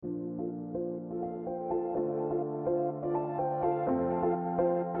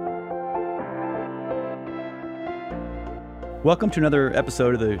Welcome to another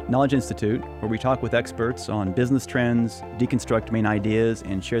episode of the Knowledge Institute, where we talk with experts on business trends, deconstruct main ideas,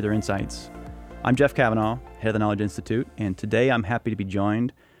 and share their insights. I'm Jeff Kavanaugh, head of the Knowledge Institute, and today I'm happy to be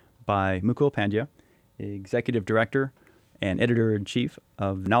joined by Mukul Pandya, Executive Director and Editor-in-Chief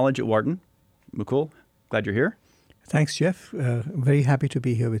of Knowledge at Wharton. Mukul, glad you're here. Thanks, Jeff. Very happy to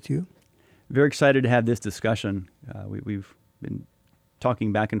be here with you. Very excited to have this discussion. We've been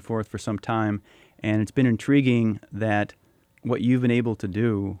talking back and forth for some time, and it's been intriguing that what you've been able to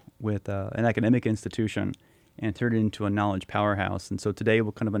do with an academic institution and turn it into a knowledge powerhouse. And so today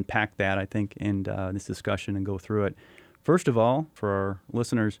we'll kind of unpack that, I think, in this discussion and go through it. First of all, for our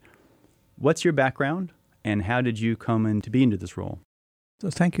listeners, what's your background and how did you come in to be into this role? So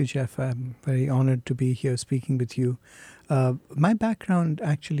thank you, Jeff. I'm very honored to be here speaking with you. My background,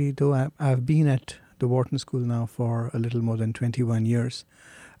 actually, though I've been at the Wharton School now for a little more than 21 years,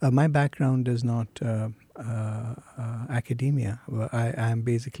 my background is not academia. I am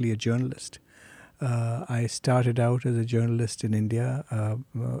basically a journalist. I started out as a journalist in India,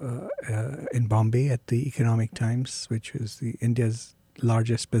 in Bombay at the Economic Times, which is India's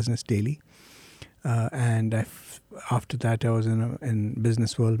largest business daily. And after that, I was in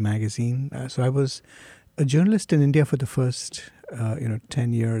Business World magazine. So I was a journalist in India for the first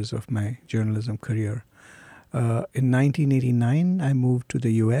 10 years of my journalism career. In 1989, I moved to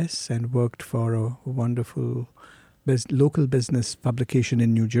the U.S. and worked for a wonderful local business publication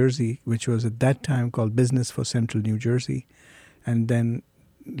in New Jersey, which was at that time called Business for Central New Jersey, and then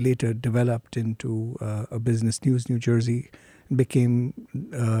later developed into a Business News New Jersey, and became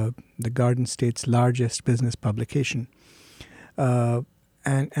the Garden State's largest business publication.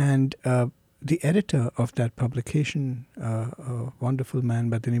 And the editor of that publication, a wonderful man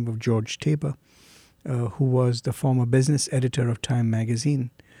by the name of George Tabor, who was the former business editor of Time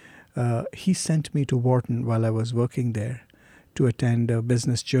magazine, he sent me to Wharton while I was working there to attend a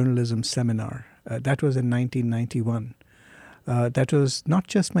business journalism seminar. That was in 1991. That was not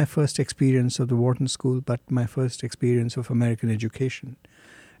just my first experience of the Wharton School, but my first experience of American education.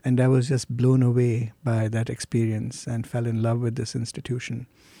 And I was just blown away by that experience and fell in love with this institution.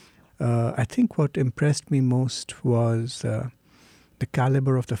 I think what impressed me most was the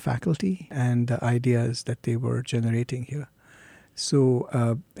caliber of the faculty and the ideas that they were generating here. So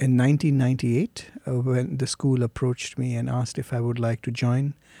in 1998, when the school approached me and asked if I would like to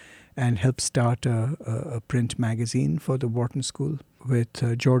join and help start a print magazine for the Wharton School,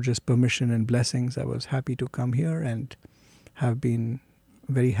 with George's permission and blessings, I was happy to come here and have been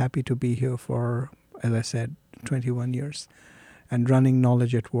very happy to be here for, as I said, 21 years. And running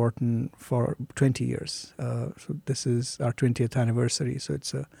Knowledge at Wharton for 20 years. So this is our 20th anniversary, so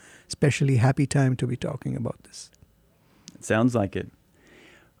it's a especially happy time to be talking about this. It sounds like it.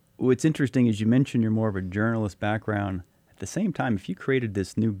 What's interesting is you mentioned you're more of a journalist background. At the same time, if you created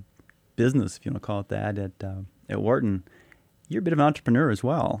this new business, if you want to call it that, at Wharton, you're a bit of an entrepreneur as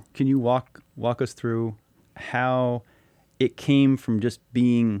well. Can you walk us through how it came from just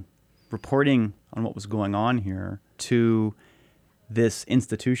reporting on what was going on here to this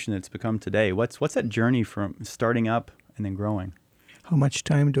institution that's become today? What's that journey from starting up and then growing? How much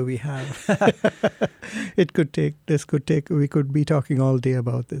time do we have? We could be talking all day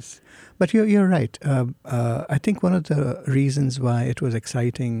about this. But you're right. I think one of the reasons why it was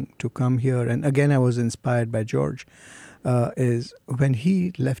exciting to come here, and again I was inspired by George, is when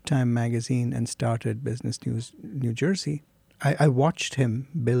he left Time magazine and started Business News New Jersey, I watched him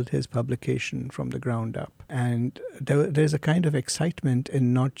build his publication from the ground up. And there's a kind of excitement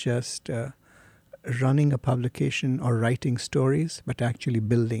in not just running a publication or writing stories, but actually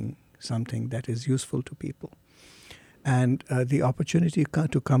building something that is useful to people. And the opportunity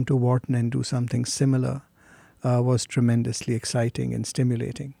to come to Wharton and do something similar was tremendously exciting and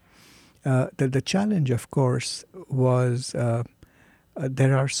stimulating. The challenge, of course, was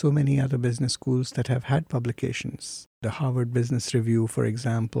there are so many other business schools that have had publications. The Harvard Business Review, for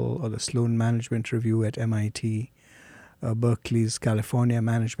example, or the Sloan Management Review at MIT, Berkeley's California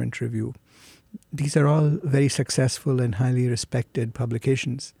Management Review. These are all very successful and highly respected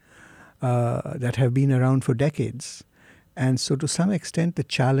publications that have been around for decades. And so to some extent, the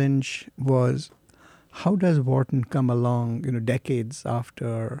challenge was, how does Wharton come along, decades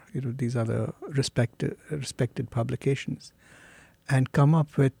after, these other respected publications, and come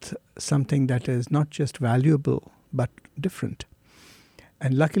up with something that is not just valuable, but different.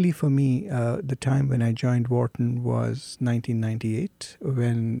 And luckily for me, the time when I joined Wharton was 1998,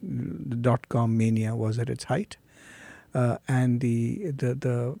 when the dot-com mania was at its height. And the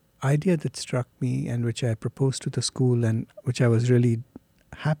idea that struck me and which I proposed to the school and which I was really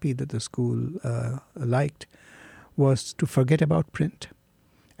happy that the school liked was to forget about print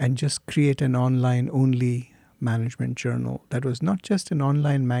and just create an online-only management journal that was not just an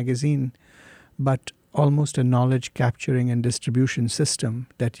online magazine, but almost a knowledge capturing and distribution system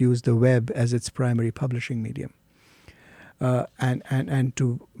that used the web as its primary publishing medium. And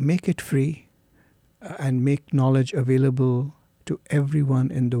to make it free and make knowledge available to everyone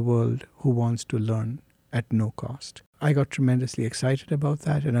in the world who wants to learn at no cost. I got tremendously excited about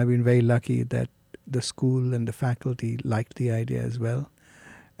that, and I've been very lucky that the school and the faculty liked the idea as well.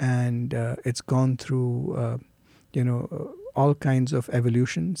 And it's gone through, all kinds of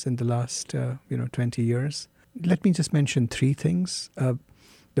evolutions in the last, 20 years. Let me just mention three things.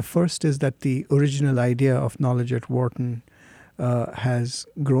 The first is that the original idea of Knowledge at Wharton has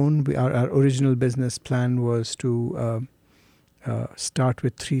grown. Our original business plan was to start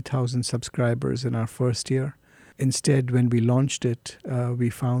with 3,000 subscribers in our first year. Instead, when we launched it, we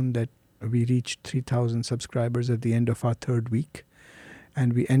found that we reached 3,000 subscribers at the end of our third week.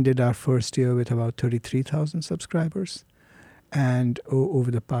 And we ended our first year with about 33,000 subscribers. And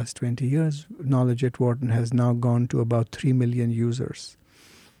over the past 20 years, Knowledge at Wharton has now gone to about 3 million users.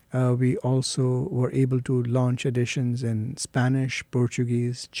 We also were able to launch editions in Spanish,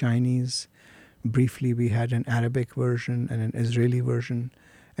 Portuguese, Chinese. Briefly, we had an Arabic version and an Israeli version.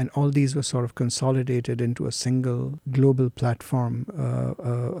 And all these were sort of consolidated into a single global platform,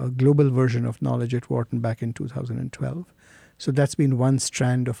 a global version of Knowledge at Wharton back in 2012. So that's been one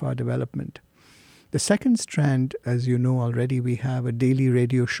strand of our development. The second strand, as you know already, we have a daily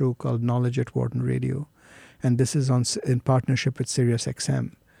radio show called Knowledge at Wharton Radio. And this is in partnership with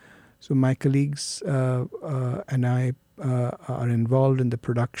SiriusXM. So my colleagues and I are involved in the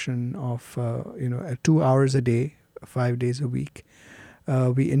production of 2 hours a day, 5 days a week.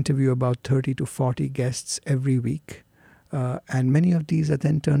 We interview about 30 to 40 guests every week. And many of these are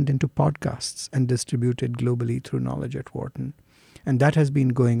then turned into podcasts and distributed globally through Knowledge at Wharton. And that has been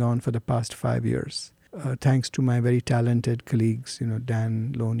going on for the past 5 years, thanks to my very talented colleagues,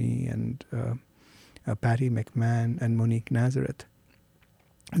 Dan Loney and Patty McMahon and Monique Nazareth.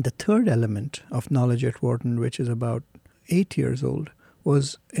 And the third element of Knowledge at Wharton, which is about 8 years old,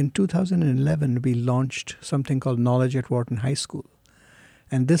 was in 2011 we launched something called Knowledge at Wharton High School.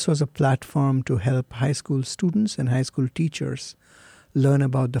 And this was a platform to help high school students and high school teachers learn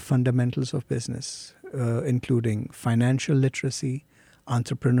about the fundamentals of business, including financial literacy,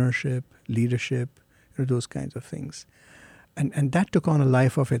 entrepreneurship, leadership, those kinds of things. And that took on a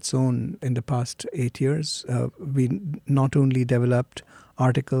life of its own in the past 8 years. We not only developed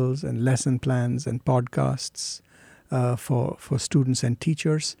articles and lesson plans and podcasts for students and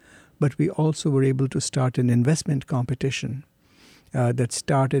teachers, but we also were able to start an investment competition that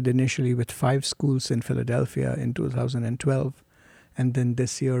started initially with 5 schools in Philadelphia in 2012. And then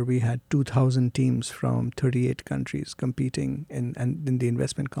this year we had 2,000 teams from 38 countries competing in the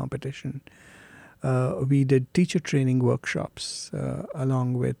investment competition. We did teacher training workshops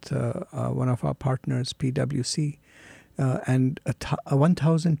along with one of our partners, PwC. And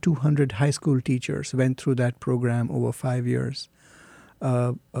 1,200 high school teachers went through that program over 5 years,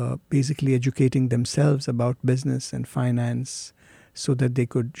 basically educating themselves about business and finance so that they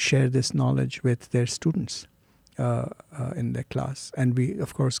could share this knowledge with their students in their class. And we,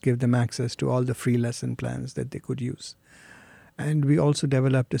 of course, give them access to all the free lesson plans that they could use. And we also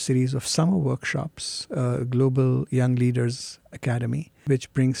developed a series of summer workshops, Global Young Leaders Academy,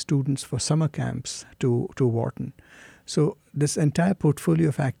 which brings students for summer camps to Wharton. So this entire portfolio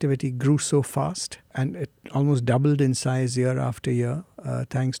of activity grew so fast, and it almost doubled in size year after year,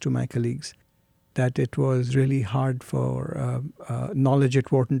 thanks to my colleagues, that it was really hard for Knowledge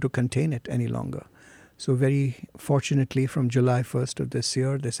at Wharton to contain it any longer. So very fortunately, from July 1st of this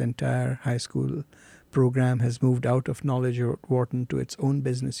year, this entire high school program has moved out of Knowledge at Wharton to its own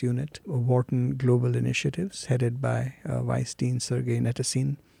business unit, Wharton Global Initiatives, headed by Vice Dean Sergei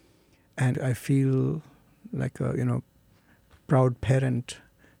Netesin. And I feel like a proud parent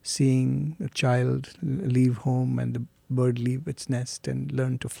seeing a child leave home and the bird leave its nest and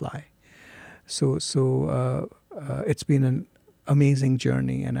learn to fly. So it's been an amazing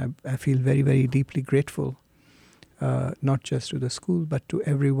journey, and I feel very, very deeply grateful, not just to the school, but to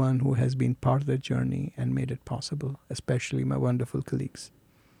everyone who has been part of the journey and made it possible, especially my wonderful colleagues.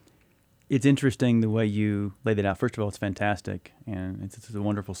 It's interesting the way you laid it out. First of all, it's fantastic, and it's a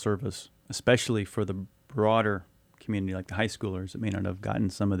wonderful service, especially for the broader community, like the high schoolers that may not have gotten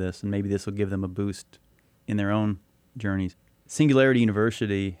some of this, and maybe this will give them a boost in their own journeys. Singularity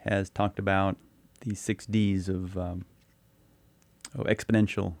University has talked about these 6 Ds of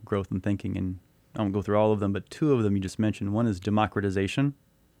exponential growth and thinking, and I won't go through all of them, but 2 of them you just mentioned. One is democratization.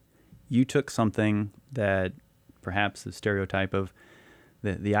 You took something that perhaps the stereotype of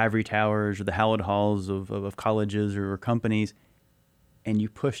the ivory towers or the hallowed halls of colleges or companies, and you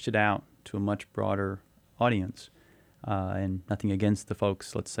pushed it out to a much broader audience. And nothing against the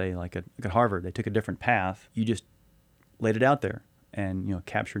folks, let's say, like at Harvard. They took a different path. You just laid it out there and,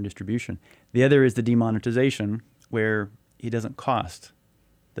 capture and distribution. The other is the demonetization, where it doesn't cost.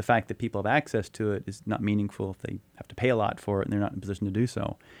 The fact that people have access to it is not meaningful if they have to pay a lot for it and they're not in a position to do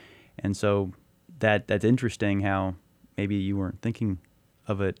so. And so that's interesting how maybe you weren't thinking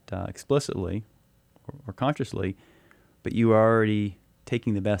of it explicitly or consciously, but you are already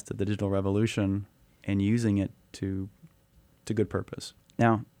taking the best of the digital revolution and using it to good purpose.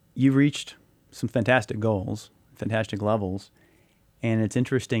 Now, you've reached some fantastic goals, fantastic levels, and it's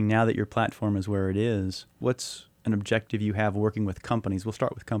interesting now that your platform is where it is. What's an objective you have working with companies? We'll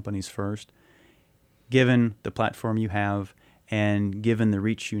start with companies first. Given the platform you have and given the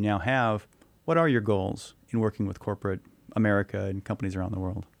reach you now have, what are your goals in working with corporate America and companies around the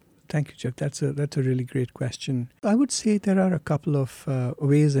world? Thank you, Jeff. That's a really great question. I would say there are a couple of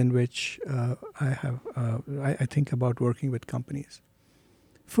ways in which I think about working with companies.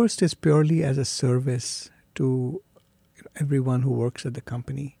 First is purely as a service to everyone who works at the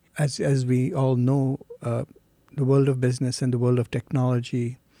company. As we all know, the world of business and the world of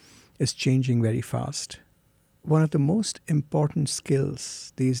technology is changing very fast. One of the most important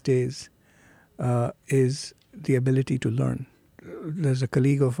skills these days is the ability to learn. There's a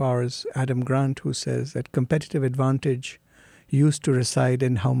colleague of ours, Adam Grant, who says that competitive advantage used to reside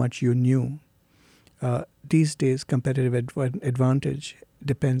in how much you knew. These days, competitive advantage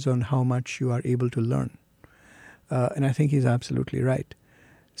depends on how much you are able to learn. And I think he's absolutely right.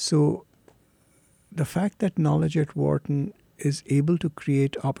 So the fact that Knowledge at Wharton is able to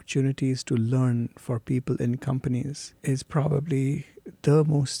create opportunities to learn for people in companies is probably the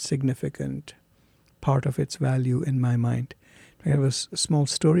most significant part of its value in my mind. I have a small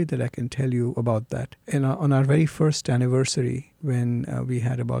story that I can tell you about that. On our very first anniversary, when we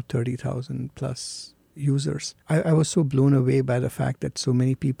had about 30,000 plus users, I was so blown away by the fact that so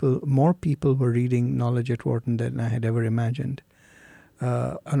many people, more people were reading Knowledge at Wharton than I had ever imagined.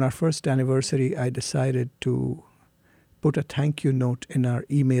 On our first anniversary, I decided to put a thank you note in our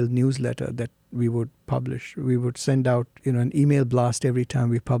email newsletter that we would publish. We would send out an email blast every time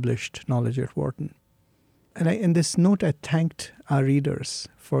we published Knowledge at Wharton. And in this note, I thanked our readers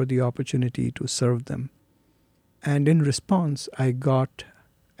for the opportunity to serve them. And in response, I got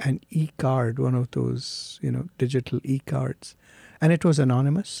an e-card, one of those, digital e-cards. And it was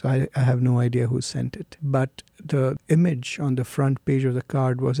anonymous, so I have no idea who sent it. But the image on the front page of the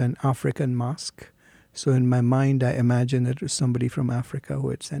card was an African mask. So in my mind, I imagined it was somebody from Africa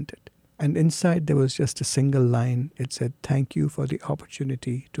who had sent it. And inside, there was just a single line. It said, "Thank you for the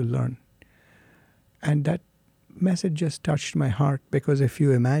opportunity to learn." And that message just touched my heart, because if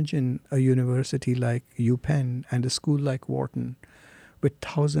you imagine a university like UPenn and a school like Wharton with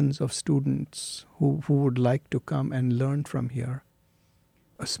thousands of students who would like to come and learn from here,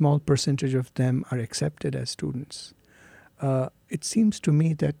 a small percentage of them are accepted as students. It seems to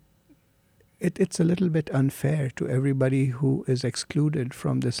me that it's a little bit unfair to everybody who is excluded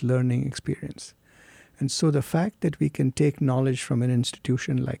from this learning experience. And so the fact that we can take knowledge from an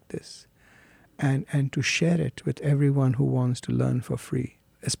institution like this and to share it with everyone who wants to learn for free,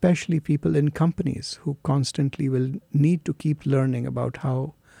 especially people in companies who constantly will need to keep learning about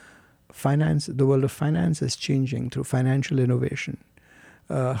how the world of finance is changing through financial innovation,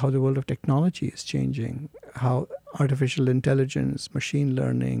 how the world of technology is changing, how artificial intelligence, machine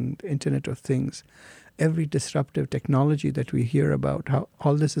learning, the Internet of Things, every disruptive technology that we hear about, how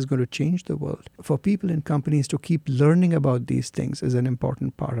all this is going to change the world. For people in companies to keep learning about these things is an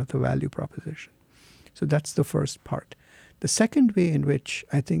important part of the value proposition. So that's the first part. The second way in which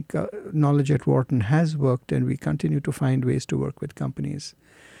I think Knowledge at Wharton has worked, and we continue to find ways to work with companies,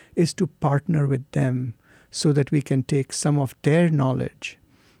 is to partner with them so that we can take some of their knowledge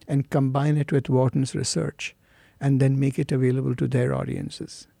and combine it with Wharton's research and then make it available to their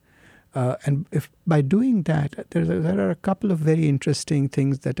audiences. And if by doing that, there are a couple of very interesting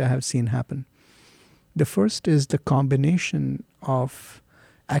things that I have seen happen. The first is the combination of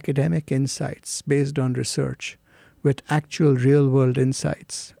academic insights based on research with actual real-world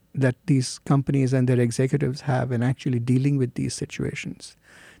insights that these companies and their executives have in actually dealing with these situations.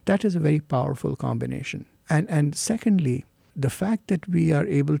 That is a very powerful combination. And secondly, the fact that we are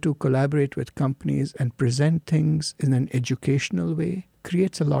able to collaborate with companies and present things in an educational way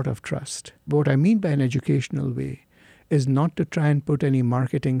creates a lot of trust. What I mean by an educational way is not to try and put any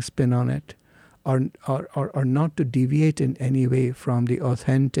marketing spin on it, or not to deviate in any way from the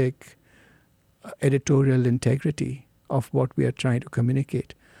authentic editorial integrity of what we are trying to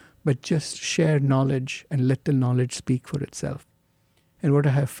communicate, but just share knowledge and let the knowledge speak for itself. And what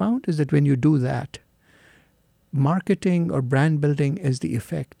I have found is that when you do that, marketing or brand building is the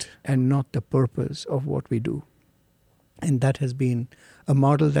effect and not the purpose of what we do. And that has been a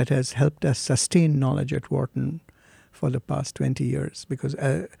model that has helped us sustain knowledge at Wharton for the past 20 years, because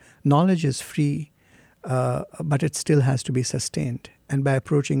knowledge is free, but it still has to be sustained. And by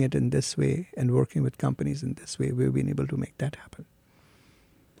approaching it in this way and working with companies in this way, we've been able to make that happen.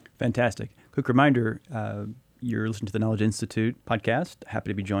 Fantastic. Quick reminder, you're listening to the Knowledge Institute podcast. Happy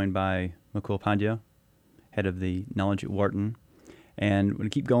to be joined by Mukul Pandya, head of the Knowledge at Wharton. And we're going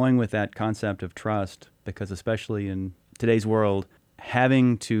to keep going with that concept of trust, because especially in today's world,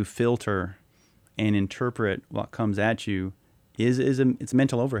 having to filter and interpret what comes at you it's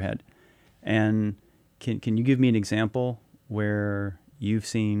mental overhead. And can you give me an example where you've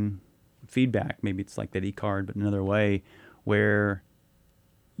seen feedback, maybe it's like that e-card, but another way, where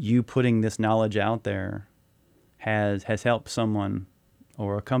you putting this knowledge out there has helped someone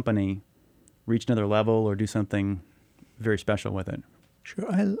or a company reach another level or do something very special with it? Sure.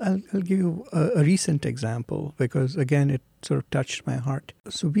 I'll give you a recent example, because, again, it sort of touched my heart.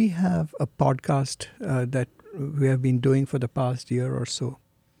 So we have a podcast that we have been doing for the past year or so.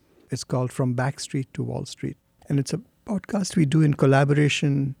 It's called From Backstreet to Wall Street. And it's a podcast we do in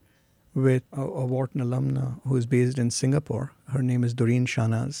collaboration with a Wharton alumna who is based in Singapore. Her name is Doreen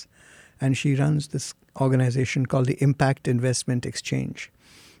Shahnaz. And she runs this organization called the Impact Investment Exchange,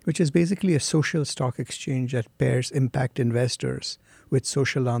 which is basically a social stock exchange that pairs impact investors with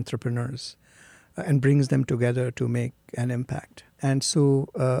social entrepreneurs and brings them together to make an impact. And so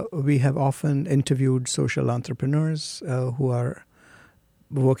we have often interviewed social entrepreneurs who are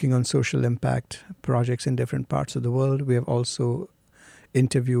working on social impact projects in different parts of the world. We have also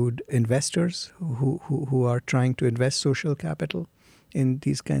interviewed investors who are trying to invest social capital in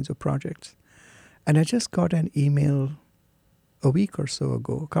these kinds of projects. And I just got an email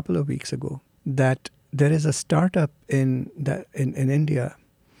a couple of weeks ago, that there is a startup in India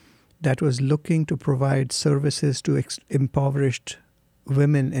that was looking to provide services to impoverished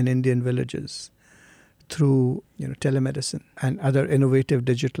women in Indian villages through telemedicine and other innovative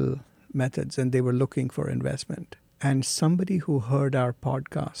digital methods, and they were looking for investment. And somebody who heard our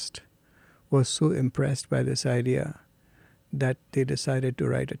podcast was so impressed by this idea that they decided to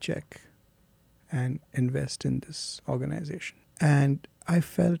write a check and invest in this organization. And I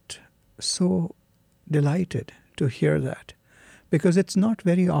felt so delighted to hear that, because it's not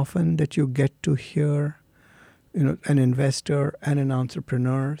very often that you get to hear an investor and an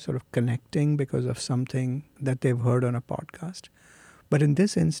entrepreneur sort of connecting because of something that they've heard on a podcast. But in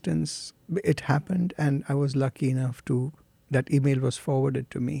this instance, it happened, and I was lucky enough that email was forwarded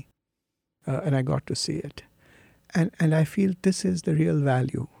to me, and I got to see it. And I feel this is the real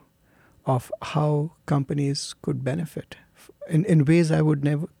value of how companies could benefit in ways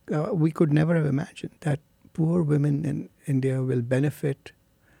we could never have imagined, that poor women in India will benefit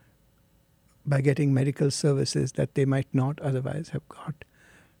by getting medical services that they might not otherwise have got,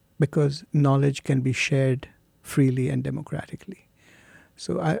 because knowledge can be shared freely and democratically.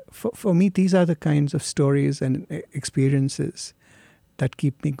 So for me, these are the kinds of stories and experiences that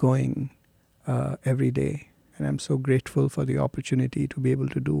keep me going every day. And I'm so grateful for the opportunity to be able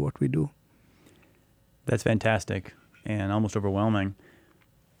to do what we do. That's fantastic and almost overwhelming,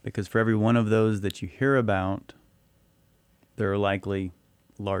 because for every one of those that you hear about, there are likely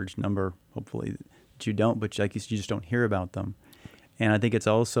a large number, hopefully, that you don't, but like you just don't hear about them. And I think it's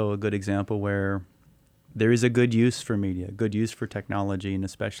also a good example where there is a good use for media, good use for technology, and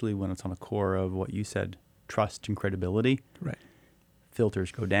especially when it's on the core of what you said, trust and credibility. Right.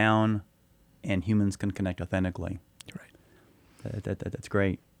 Filters go down, and humans can connect authentically. Right. That's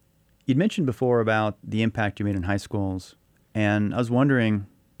great. You'd mentioned before about the impact you made in high schools, and I was wondering,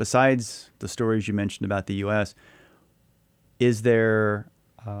 besides the stories you mentioned about the U.S., is there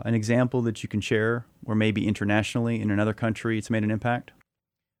an example that you can share where maybe internationally in another country it's made an impact?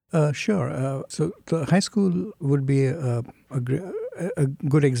 Sure. So the high school would be a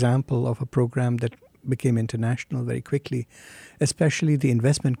good example of a program that became international very quickly, especially the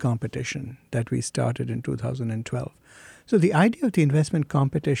investment competition that we started in 2012. So the idea of the investment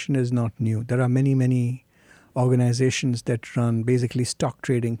competition is not new. There are many, many organizations that run basically stock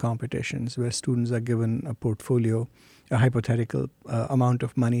trading competitions where students are given a portfolio, a hypothetical amount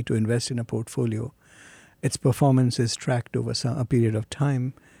of money to invest in a portfolio. Its performance is tracked over a period of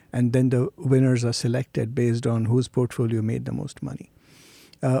time, and then the winners are selected based on whose portfolio made the most money.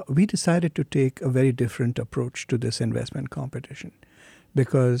 We decided to take a very different approach to this investment competition,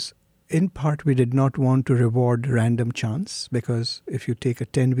 because in part, we did not want to reward random chance, because if you take a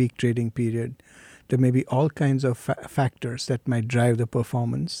 10-week trading period, there may be all kinds of factors that might drive the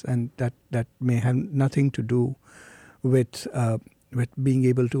performance, and that may have nothing to do with being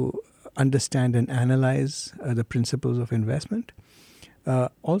able to understand and analyze the principles of investment.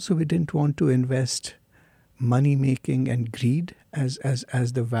 Also, we didn't want to invest money making and greed as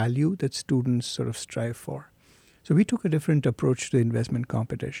the value that students sort of strive for. So we took a different approach to investment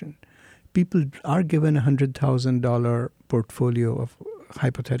competition. People are given a $100,000 portfolio of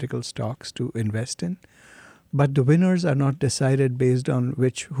hypothetical stocks to invest in, but the winners are not decided based on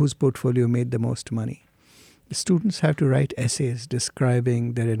whose portfolio made the most money. The students have to write essays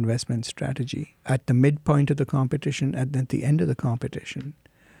describing their investment strategy at the midpoint of the competition and at the end of the competition.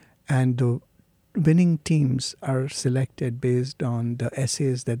 And the winning teams are selected based on the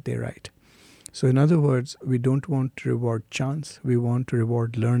essays that they write. So in other words, we don't want to reward chance, we want to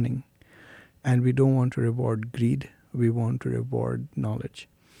reward learning. And we don't want to reward greed, we want to reward knowledge.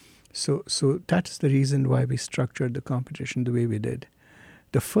 So that's the reason why we structured the competition the way we did.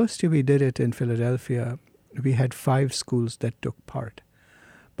 The first year we did it in Philadelphia, we had 5 schools that took part.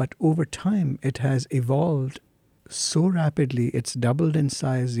 But over time, it has evolved so rapidly, it's doubled in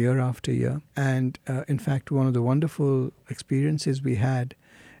size year after year. And in fact, one of the wonderful experiences we had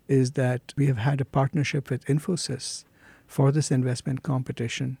is that we have had a partnership with Infosys for this investment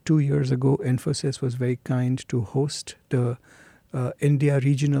competition. 2 years ago, Infosys was very kind to host the India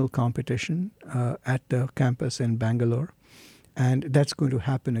regional competition at the campus in Bangalore. And that's going to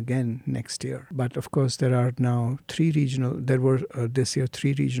happen again next year. But of course, there are now there were this year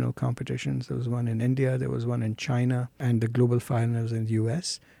 3 regional competitions. There was one in India, there was one in China, and the global finals in the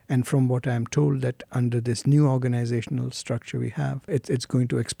US. And from what I'm told, that under this new organizational structure we have, it's going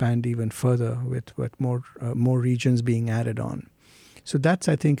to expand even further with more regions being added on. So that's,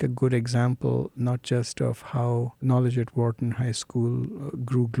 I think, a good example, not just of how knowledge at Wharton High School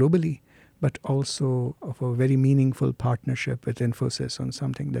grew globally, but also of a very meaningful partnership with Infosys on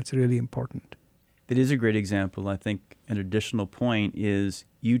something that's really important. It is a great example. I think an additional point is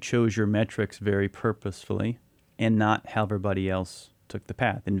you chose your metrics very purposefully and not how everybody else took the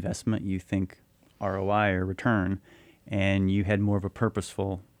path. Investment, you think ROI or return, and you had more of a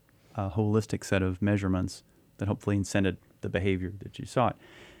purposeful, holistic set of measurements that hopefully incented the behavior that you sought.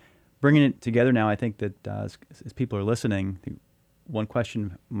 Bringing it together now, I think that as people are listening, one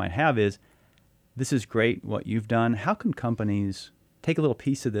question might have is, this is great what you've done. How can companies take a little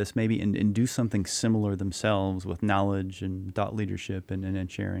piece of this maybe and do something similar themselves with knowledge and thought leadership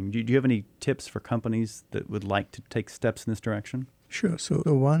and sharing? Do you have any tips for companies that would like to take steps in this direction? Sure. So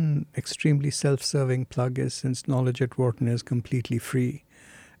the one extremely self-serving plug is, since Knowledge at Wharton is completely free,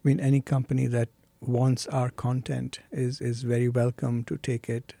 I mean, any company that wants our content is very welcome to take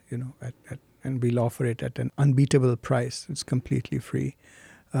it, and we'll offer it at an unbeatable price. It's completely free,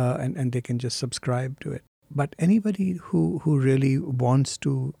 and they can just subscribe to it. But anybody who really wants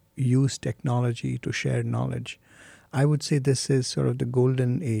to use technology to share knowledge, I would say this is sort of the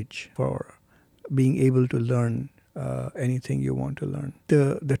golden age for being able to learn anything you want to learn.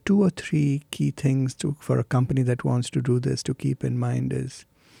 The 2 or 3 key things for a company that wants to do this to keep in mind is,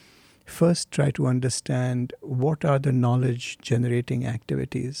 first, try to understand what are the knowledge-generating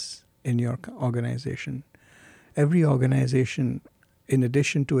activities in your organization. Every organization, in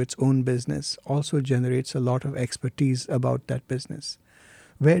addition to its own business, also generates a lot of expertise about that business.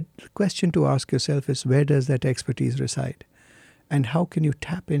 The question to ask yourself is, where does that expertise reside? And how can you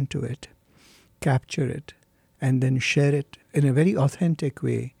tap into it, capture it, and then share it in a very authentic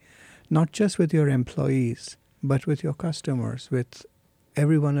way, not just with your employees, but with your customers, with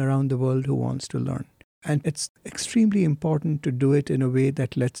everyone around the world who wants to learn. And it's extremely important to do it in a way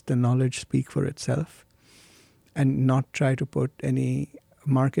that lets the knowledge speak for itself and not try to put any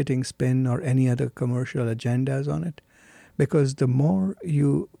marketing spin or any other commercial agendas on it. Because the more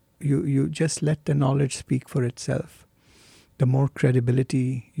you just let the knowledge speak for itself, the more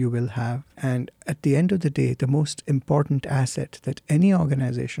credibility you will have. And at the end of the day, the most important asset that any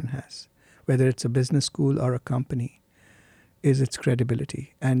organization has, whether it's a business school or a company, is its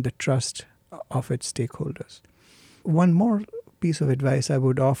credibility and the trust of its stakeholders. One more piece of advice I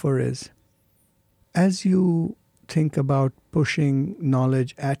would offer is, as you think about pushing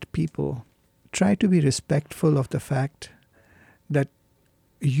knowledge at people, try to be respectful of the fact that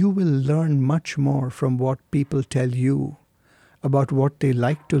you will learn much more from what people tell you about what they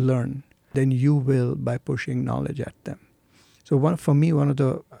like to learn than you will by pushing knowledge at them. So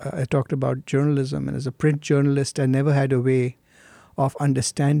I talked about journalism, and as a print journalist, I never had a way of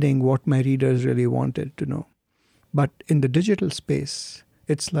understanding what my readers really wanted to know. But in the digital space,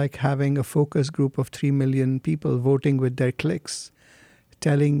 It's like having a focus group of 3 million people voting with their clicks,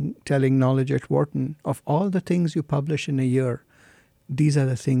 telling Knowledge at Wharton, of all the things you publish in a year, these are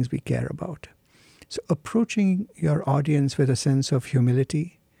the things we care about. So approaching your audience with a sense of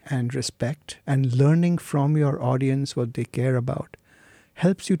humility and respect and learning from your audience what they care about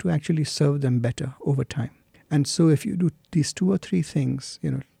helps you to actually serve them better over time. And so if you do these 2 or 3 things,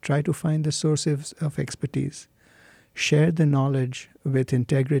 try to find the sources of expertise, share the knowledge with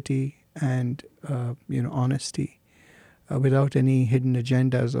integrity and honesty, without any hidden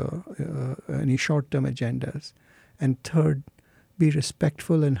agendas or any short-term agendas. And third, be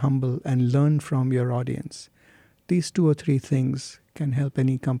respectful and humble and learn from your audience. These 2 or 3 things can help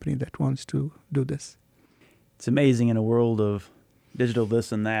any company that wants to do this. It's amazing in a world of digital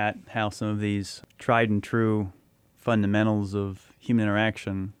this and that, how some of these tried and true fundamentals of human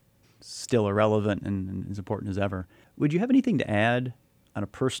interaction still are relevant and as important as ever. Would you have anything to add on a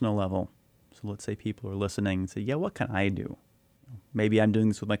personal level? So let's say people are listening and say, yeah, what can I do? Maybe I'm doing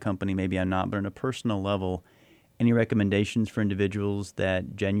this with my company, maybe I'm not, but on a personal level, any recommendations for individuals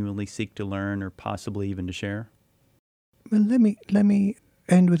that genuinely seek to learn or possibly even to share? Well, let me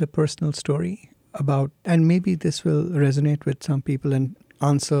end with a personal story about, and maybe this will resonate with some people and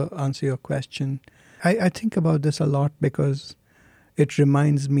answer your question. I think about this a lot because it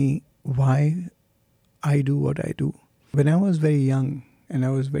reminds me why I do what I do. When I was very young and I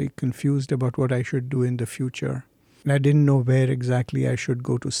was very confused about what I should do in the future, and I didn't know where exactly I should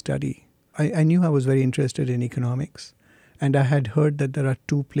go to study, I knew I was very interested in economics, and I had heard that there are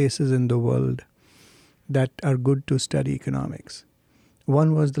 2 places in the world that are good to study economics.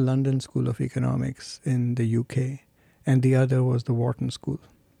 One was the London School of Economics in the UK, and the other was the Wharton School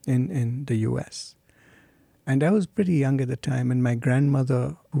in the US. And I was pretty young at the time, and my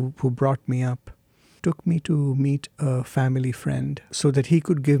grandmother, who brought me up, took me to meet a family friend so that he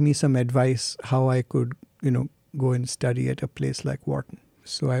could give me some advice how I could, go and study at a place like Wharton.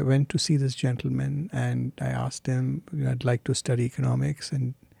 So I went to see this gentleman, and I asked him, I'd like to study economics,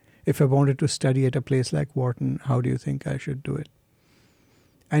 and if I wanted to study at a place like Wharton, how do you think I should do it?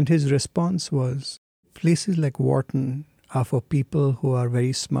 And his response was, places like Wharton are for people who are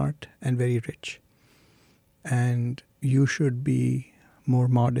very smart and very rich. And you should be more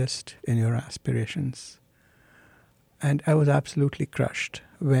modest in your aspirations. And I was absolutely crushed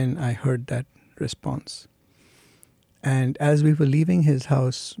when I heard that response. And as we were leaving his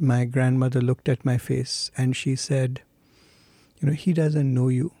house, my grandmother looked at my face and she said, he doesn't know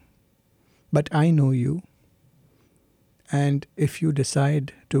you, but I know you. And if you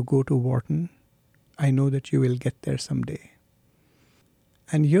decide to go to Wharton, I know that you will get there someday.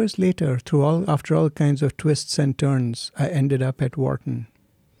 And years later, after all kinds of twists and turns, I ended up at Wharton.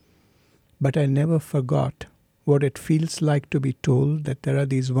 But I never forgot what it feels like to be told that there are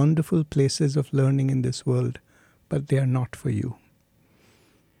these wonderful places of learning in this world, but they are not for you.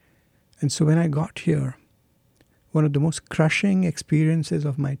 And so when I got here, one of the most crushing experiences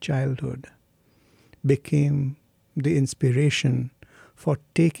of my childhood became the inspiration for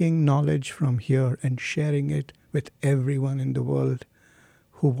taking knowledge from here and sharing it with everyone in the world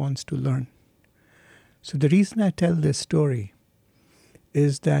who wants to learn. So the reason I tell this story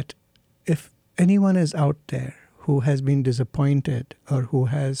is that if anyone is out there who has been disappointed or who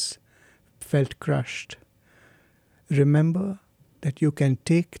has felt crushed, remember that you can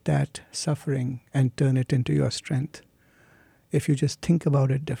take that suffering and turn it into your strength if you just think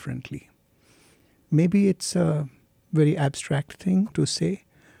about it differently. Maybe it's a very abstract thing to say,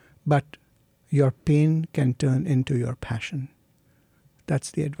 but your pain can turn into your passion.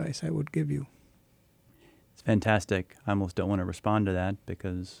 That's the advice I would give you. It's fantastic. I almost don't want to respond to that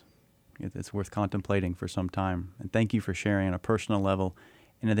because it's worth contemplating for some time. And thank you for sharing on a personal level.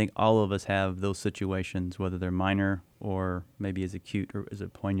 And I think all of us have those situations, whether they're minor or maybe as acute or as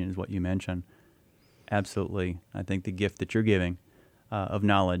poignant as what you mentioned. Absolutely. I think the gift that you're giving of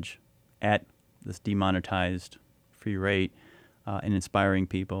knowledge at this demonetized free rate and inspiring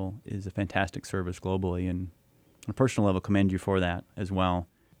people is a fantastic service globally. And on a personal level, commend you for that as well.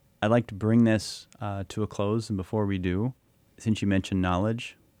 I'd like to bring this to a close. And before we do, since you mentioned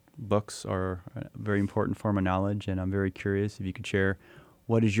knowledge, books are a very important form of knowledge. And I'm very curious if you could share,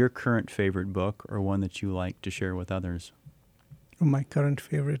 what is your current favorite book or one that you like to share with others? My current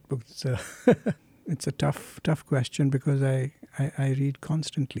favorite book, it's a tough question because I read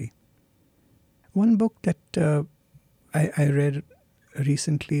constantly. One book that I read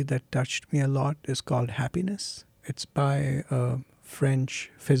recently that touched me a lot is called Happiness. It's by a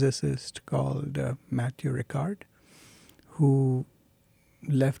French physicist called Mathieu Ricard, who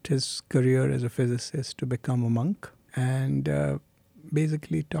left his career as a physicist to become a monk. And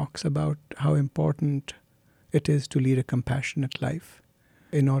basically talks about how important it is to lead a compassionate life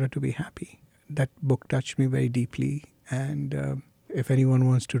in order to be happy. That book touched me very deeply, and if anyone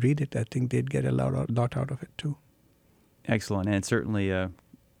wants to read it, I think they'd get a lot out of it too. Excellent, and it's certainly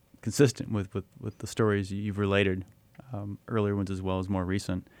consistent with the stories you've related, earlier ones as well as more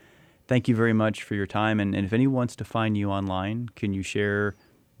recent. Thank you very much for your time, and if anyone wants to find you online, can you share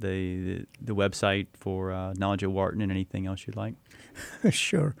the website for Knowledge at Wharton and anything else you'd like?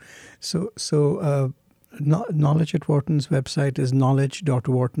 Sure. So Knowledge at Wharton's website is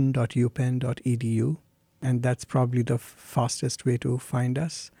knowledge.wharton.upenn.edu, and that's probably the fastest way to find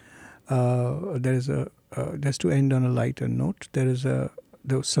us. Just to end on a lighter note, there was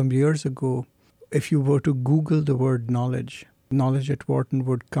some years ago, if you were to Google the word knowledge at Wharton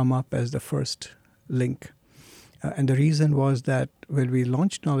would come up as the first link. And the reason was that when we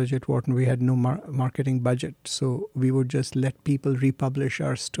launched Knowledge at Wharton, we had no marketing budget. So we would just let people republish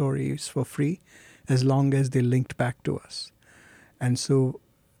our stories for free as long as they linked back to us. And so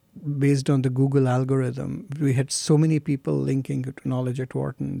based on the Google algorithm, we had so many people linking to Knowledge at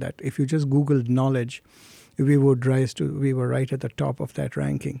Wharton that if you just Googled knowledge, we were right at the top of that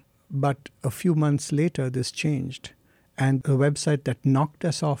ranking. But a few months later, this changed. And the website that knocked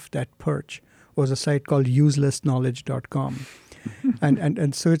us off that perch was a site called uselessknowledge.com.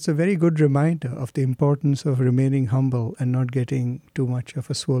 and so it's a very good reminder of the importance of remaining humble and not getting too much of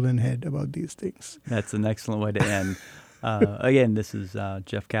a swollen head about these things. That's an excellent way to end. Again, this is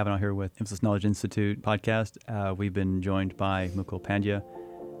Jeff Kavanaugh here with Infosys Knowledge Institute podcast. We've been joined by Mukul Pandya,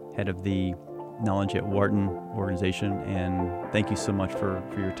 head of the Knowledge at Wharton organization, and thank you so much for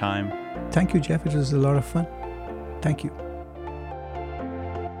your time. Thank you, Jeff. It was a lot of fun. Thank you.